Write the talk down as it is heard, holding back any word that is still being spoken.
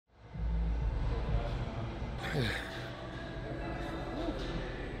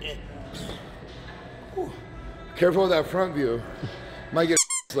Careful with that front view. Might get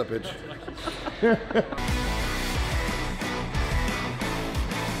slippage.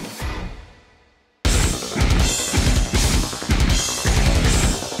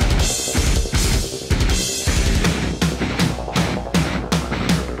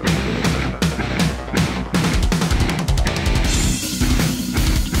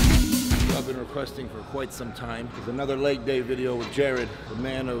 Requesting for quite some time. There's another leg day video with Jared, the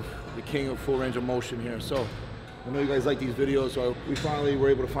man of the king of full range of motion here. So I know you guys like these videos, so we finally were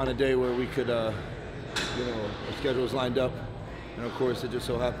able to find a day where we could, you know, our schedule was lined up, and of course it just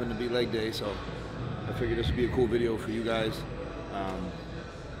so happened to be leg day. So I figured this would be a cool video for you guys.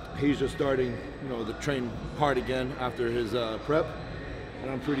 He's just starting, you know, to train hard again after his prep,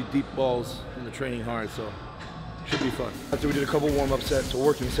 and I'm pretty deep balls in the training hard, so. Should be fun. After we did a couple warm-up sets or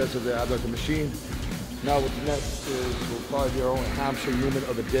working sets of the abductor machine, now what's next is we'll probably do our own hamstring movement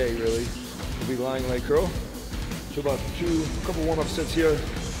of the day, really. We'll be lying leg curl. So about a couple warm-up sets here,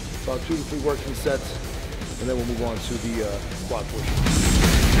 about 2 to 3 working sets, and then we'll move on to the quad portion.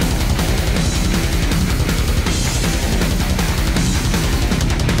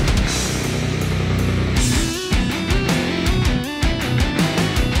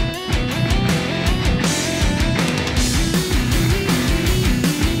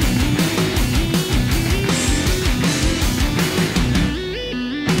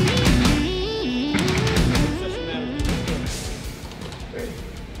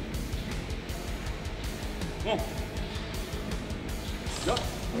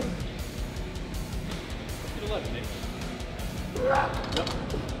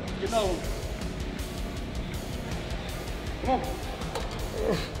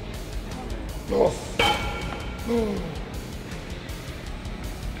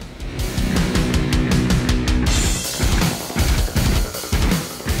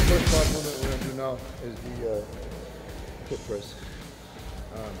 First quad movement we're going to do now is the hip press.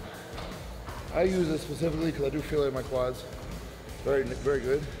 I use this specifically because I do feel it in my quads very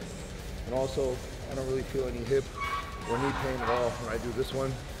good, and also I don't really feel any hip or knee pain at all when I do this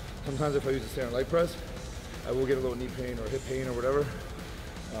one. Sometimes if I use the standard leg press, I will get a little knee pain or hip pain or whatever.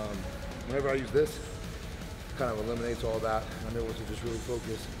 Whenever I use this, it kind of eliminates all that. I'm able to just really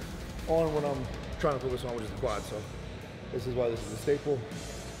focus on what I'm trying to focus on, which is the quad. So this is why this is a staple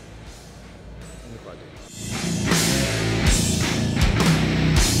in the quad day.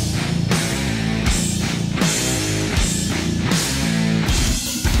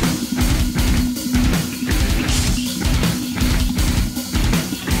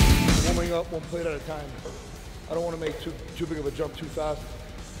 Up 1 plate at a time. I don't want to make too big of a jump too fast.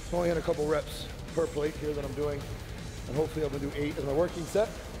 I'm only in a couple reps per plate here that I'm doing, and hopefully I'm going to do 8 as my working set,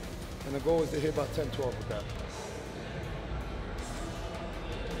 and the goal is to hit about 10, 12 with that.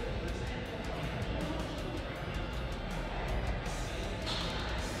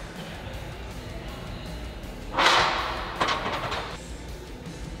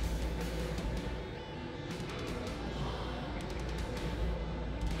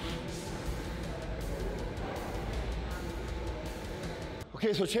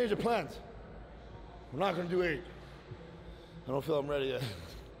 Okay, so change of plans. We're not gonna do 8. I don't feel I'm ready yet.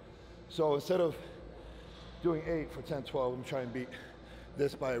 So instead of doing 8 for 10, 12, I'm gonna try and beat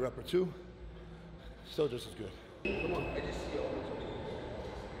this by a rep or 2. Still just as good. Come on. I just see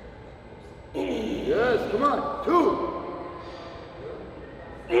yes, come on. 2.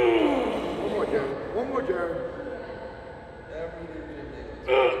 One more, Jared. One more, Jared.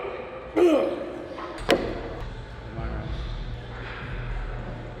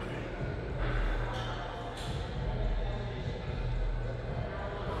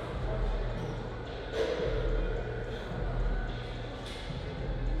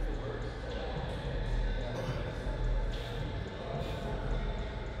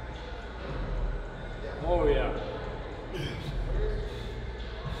 Oh yeah.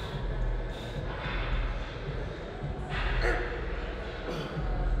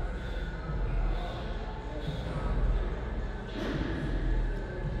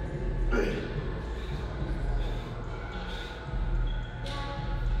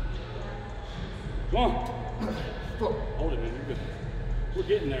 Come on. Hold it, man. You're good. We're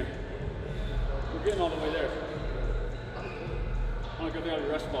getting there. We're getting all the way there. I want to go down to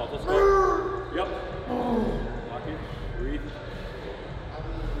your rest balls. Let's go. Yep. Lock in. Breathe.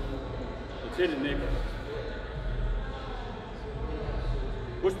 Let's hit it, Nick.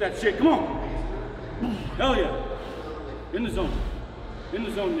 Push that shit. Come on. Hell yeah. In the zone. In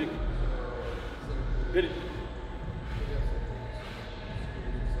the zone, Nick. Hit it.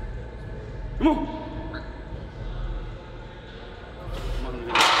 Come on.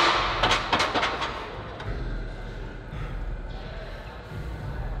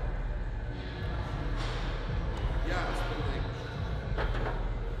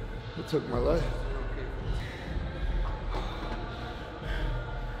 It took my life.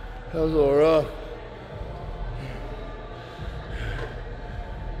 That was a little rough.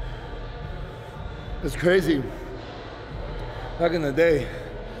 It's crazy. Back in the day,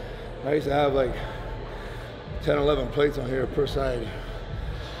 I used to have like 10, 11 plates on here per side.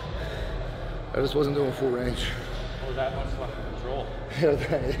 I just wasn't doing full range. Oh, that much left of control. Yeah.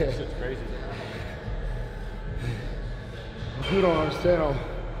 This shit's crazy. You don't understand how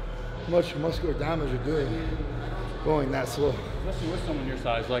much muscular damage you're doing going that slow. Especially with someone your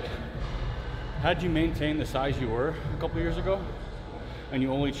size, like, had you maintained the size you were a couple years ago, and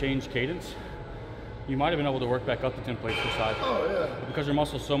you only changed cadence, you might have been able to work back up to 10 plates per side. Oh yeah. But because your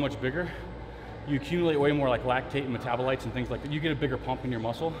muscle's so much bigger, you accumulate way more like lactate and metabolites and things like that. You get a bigger pump in your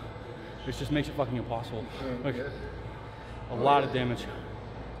muscle. It just makes it fucking impossible. Like, a lot of damage.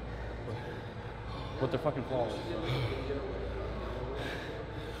 But they're fucking flawless.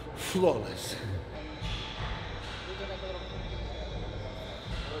 Flawless.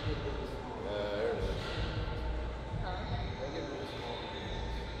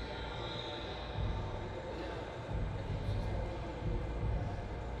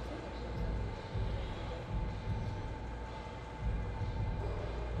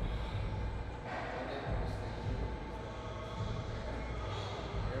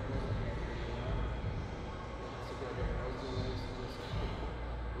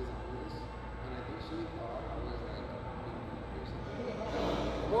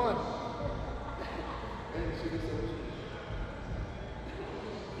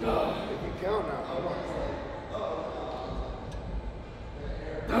 Count now.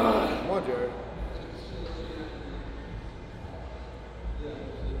 Come on, Jared.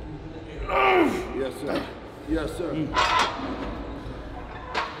 Yes, sir. Yes, sir.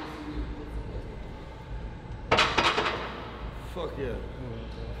 Fuck yeah.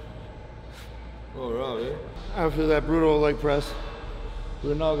 All right. After that brutal leg press,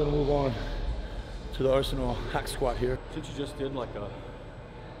 we're now gonna move on to the Arsenal hack squat here. Since you just did like a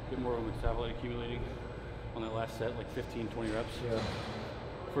bit more of a metabolite accumulating on that last set, like 15, 20 reps. Yeah.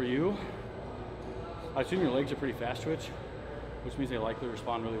 For you, I assume your legs are pretty fast twitch, which means they likely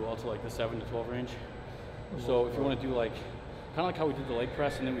respond really well to like the 7 to 12 range. So if you want to do like, kind of like how we did the leg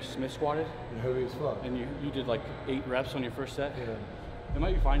press and then we Smith squatted. Heavy as fuck. And you did like 8 reps on your first set. Yeah. It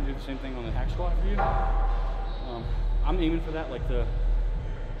might be fine to do the same thing on the hack squat for you. I'm aiming for that, like the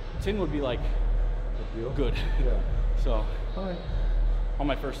 10 would be like good. Yeah. So. All right. On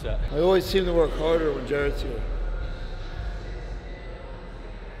my first set. I always seem to work harder when Jared's here.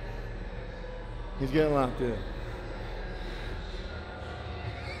 He's getting locked in.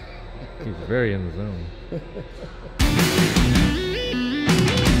 He's very in the zone.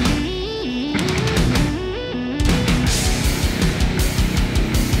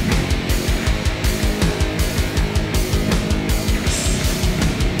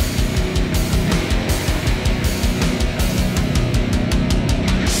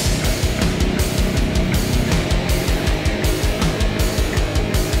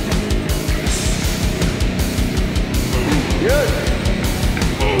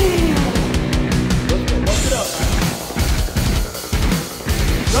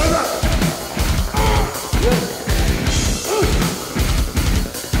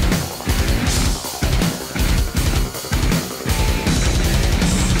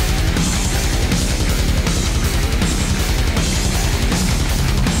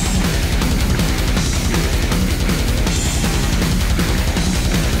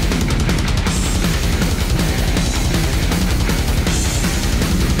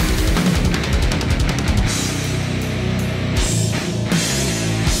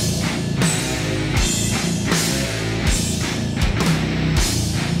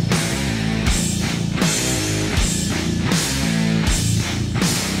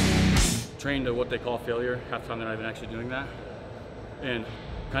 Trained to what they call failure, half the time they're not even actually doing that. And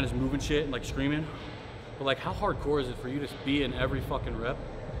kind of just moving shit and like screaming. But like how hardcore is it for you to be in every fucking rep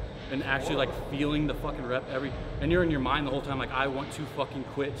and actually like feeling the fucking rep and you're in your mind the whole time like I want to fucking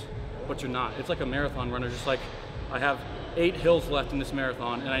quit, but you're not. It's like a marathon runner, just like I have 8 hills left in this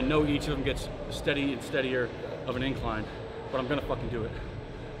marathon and I know each of them gets steady and steadier of an incline, but I'm gonna fucking do it.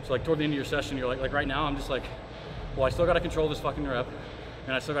 So like toward the end of your session, you're like right now I'm just like, well, I still gotta control this fucking rep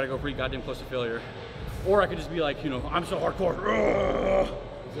and I still gotta go pretty goddamn close to failure. Or I could just be like, you know, I'm so hardcore.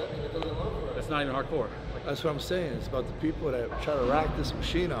 That's not even hardcore. That's what I'm saying. It's about the people that try to rock this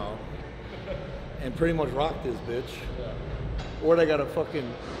machine out and pretty much rock this bitch. Yeah. Or they gotta fucking,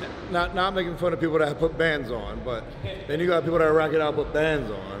 not making fun of people that put bands on, but then you got people that rock it out, put bands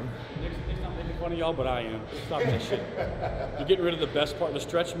on. Nick's not making fun fun of y'all, but I am. Stop that shit. You're getting rid of the best part, the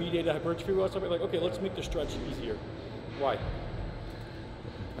stretch-mediated hypertrophy. Well, something like, okay, let's make the stretch easier. Why?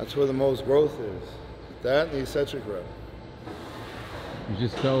 That's where the most growth is. That and the eccentric rep. You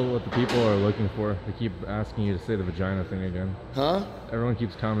just tell what the people are looking for. They keep asking you to say the vagina thing again. Huh? Everyone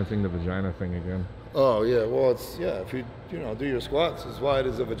keeps commenting the vagina thing again. Oh yeah, well it's, yeah, if you do your squats as wide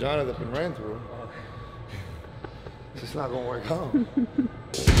as a vagina that's been ran through, it's just not gonna work out.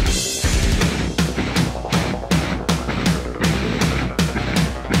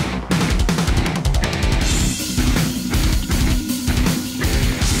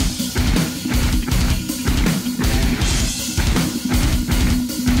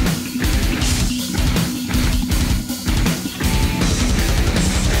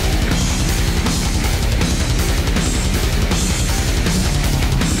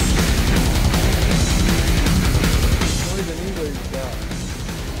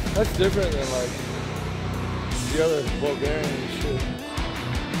 That's different than like the other Bulgarian shit.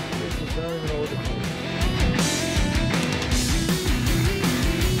 I don't even know what to call it.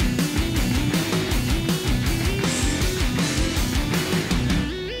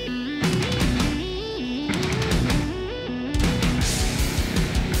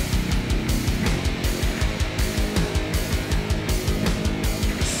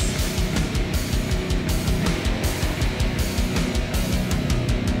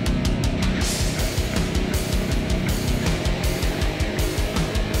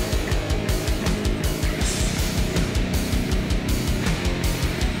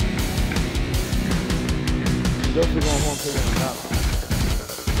 Definitely going home taking a nap.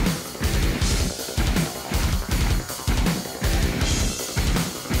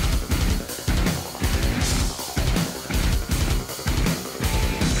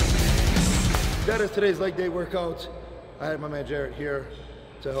 That is today's leg day workout. I had my man Jared here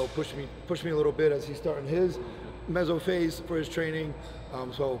to help push me a little bit as he's starting his meso phase for his training.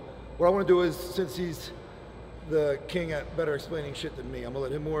 So what I want to do is, since he's the king at better explaining shit than me, I'm gonna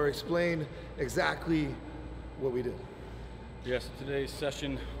let him more explain exactly what we did. Yes, today's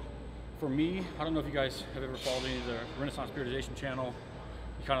session for me, I don't know if you guys have ever followed any of the Renaissance Periodization channel.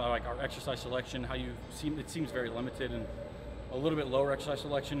 You kind of like our exercise selection, how it seems very limited and a little bit lower exercise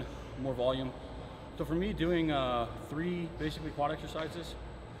selection, more volume. So for me, doing 3 basically quad exercises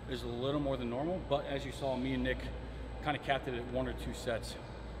is a little more than normal, but as you saw, me and Nick kind of capped it at 1 or 2 sets.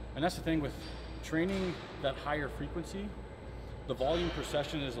 And that's the thing with training that higher frequency, the volume per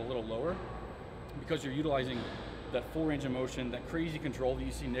session is a little lower because you're utilizing that full range of motion, that crazy control that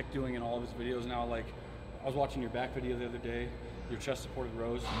you see Nick doing in all of his videos now. Like, I was watching your back video the other day, your chest supported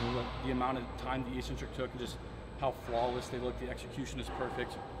rows, the amount of time the eccentric took and just how flawless they look, the execution is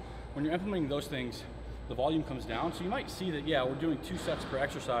perfect. When you're implementing those things, the volume comes down. So you might see that, yeah, we're doing 2 sets per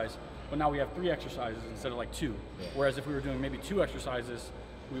exercise, but now we have 3 exercises instead of like 2. Yeah. Whereas if we were doing maybe 2 exercises,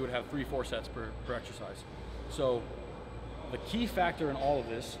 we would have 3-4 sets per exercise. So the key factor in all of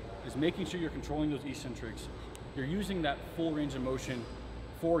this is making sure you're controlling those eccentrics. You're using that full range of motion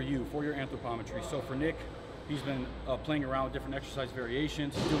for you, for your anthropometry. So for Nick, he's been playing around with different exercise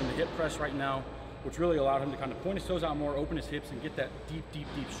variations. He's doing the hip press right now, which really allowed him to kind of point his toes out more, open his hips, and get that deep, deep,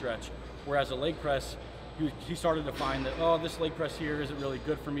 deep stretch. Whereas a leg press, he started to find that, oh, this leg press here isn't really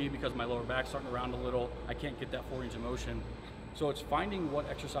good for me because my lower back's starting to round a little. I can't get that full range of motion. So it's finding what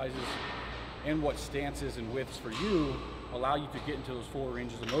exercises and what stances and widths for you allow you to get into those full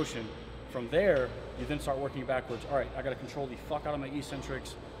ranges of motion. From there, you then start working backwards. All right, I gotta control the fuck out of my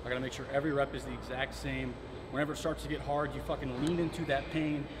eccentrics. I gotta make sure every rep is the exact same. Whenever it starts to get hard, you fucking lean into that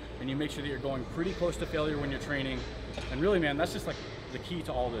pain and you make sure that you're going pretty close to failure when you're training. And really, man, that's just like the key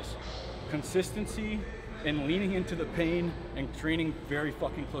to all this. Consistency and leaning into the pain and training very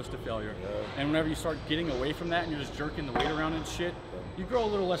fucking close to failure. Yeah. And whenever you start getting away from that and you're just jerking the weight around and shit, you grow a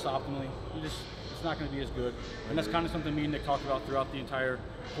little less optimally. It's not gonna be as good. And that's kind of something me and Nick talked about throughout the entire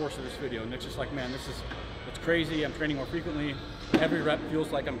course of this video. Nick's just like, man, it's crazy. I'm training more frequently. Every rep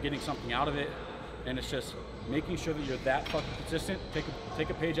feels like I'm getting something out of it. And it's just making sure that you're that fucking consistent. Take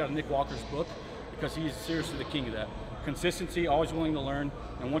a page out of Nick Walker's book, because he's seriously the king of that. Consistency, always willing to learn,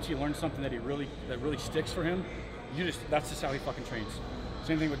 and once he learns something that really sticks for him, that's just how he fucking trains.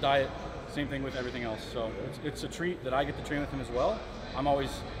 Same thing with diet, same thing with everything else. So it's a treat that I get to train with him as well. I'm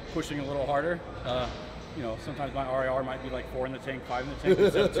always pushing a little harder. You know, sometimes my RIR might be like 4 in the tank, 5 in the tank,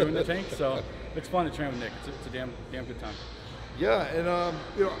 instead of 2 in the tank. So it's fun to train with Nick. It's a damn good time. Yeah, and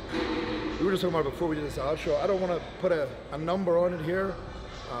you know, we were just talking about it before we did this outro. I don't want to put a number on it here,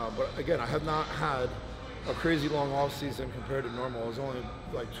 but again, I have not had a crazy long off season compared to normal. It was only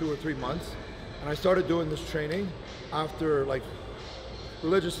like 2 or 3 months, and I started doing this training after like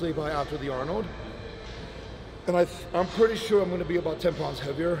religiously by after the Arnold. And I'm pretty sure I'm going to be about 10 pounds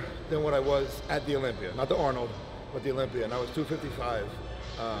heavier than what I was at the Olympia. Not the Arnold, but the Olympia. And I was 255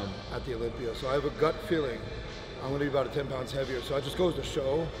 at the Olympia. So I have a gut feeling I'm going to be about 10 pounds heavier. So it just goes to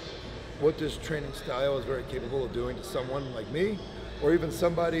show what this training style is very capable of doing to someone like me, or even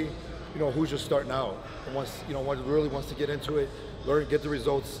somebody, you know, who's just starting out and wants, you know, really wants to get into it, learn, get the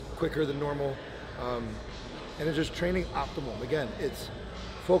results quicker than normal. And it's just training optimum. Again, it's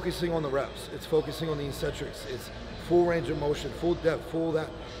focusing on the reps. It's focusing on the eccentrics. It's full range of motion, full depth, full that,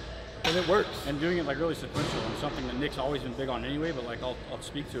 and it works. And doing it like really sequential, and something that Nick's always been big on anyway, but like I'll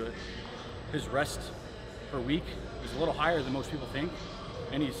speak to it. His rest per week is a little higher than most people think.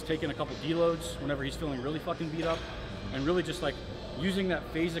 And he's taking a couple deloads whenever he's feeling really fucking beat up, and really just like using that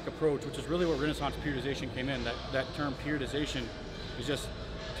phasic approach, which is really where Renaissance periodization came in. That term periodization is just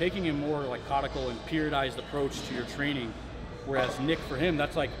taking a more like codical and periodized approach to your training. Whereas Nick, for him,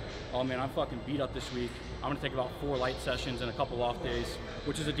 that's like, oh man, I'm fucking beat up this week. I'm gonna take about 4 light sessions and a couple off days,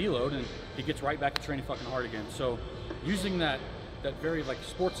 which is a deload, and he gets right back to training fucking hard again. So using that very like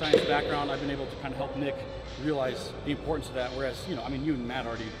sports science background, I've been able to kind of help Nick realize the importance of that. Whereas, you know, I mean, you and Matt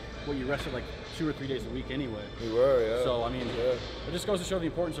already, you rested like 2 or 3 days a week anyway. We were, yeah. So I mean, it just goes to show the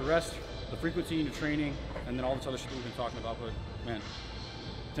importance of rest, the frequency in your training, and then all this other shit that we've been talking about. But man,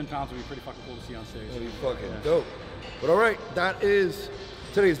 10 pounds would be pretty fucking cool to see on stage. It'd be fucking dope. But all right, that is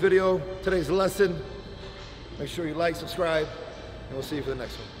today's video, today's lesson. Make sure you like, subscribe, and we'll see you for the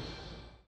next one.